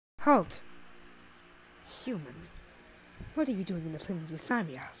Halt! Human, what are you doing in the planet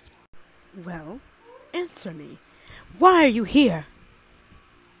Euthamia? Well, answer me. Why are you here?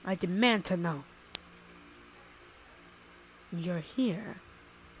 I demand to know. You're here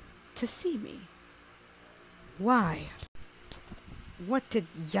to see me. Why? What did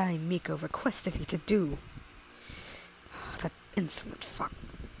Yae Miko request of you to do? That insolent fuck.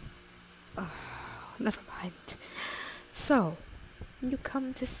 Never mind. So, you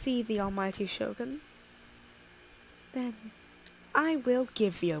come to see the almighty Shogun? Then I will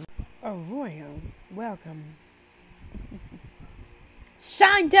give you a royal welcome.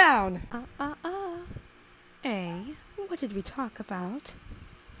 Shine down! Eh? What did we talk about?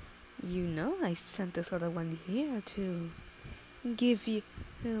 You know I sent this little one here to give you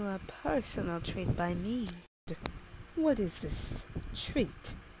a personal treat by me. What is this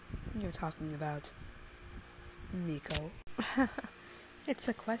treat you're talking about, Miko? It's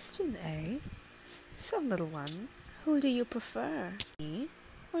a question, eh? So, little one, who do you prefer? Me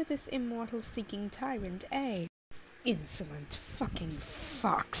or this immortal-seeking tyrant, eh? Insolent fucking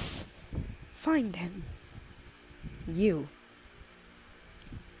fox. Fine then. You.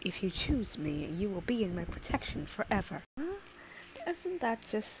 If you choose me, you will be in my protection forever. Huh? Isn't that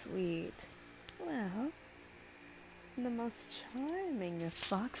just sweet? Well, the most charming of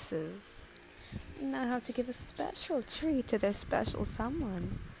foxes know how to give a special treat to their special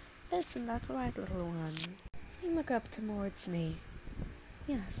someone. Isn't that right, little one? Look up towards me.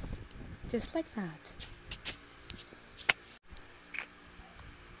 Yes, just like that.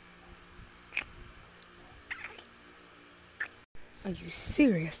 Are you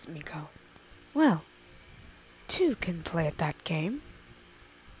serious, Miko? Well, two can play at that game.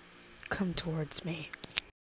 Come towards me.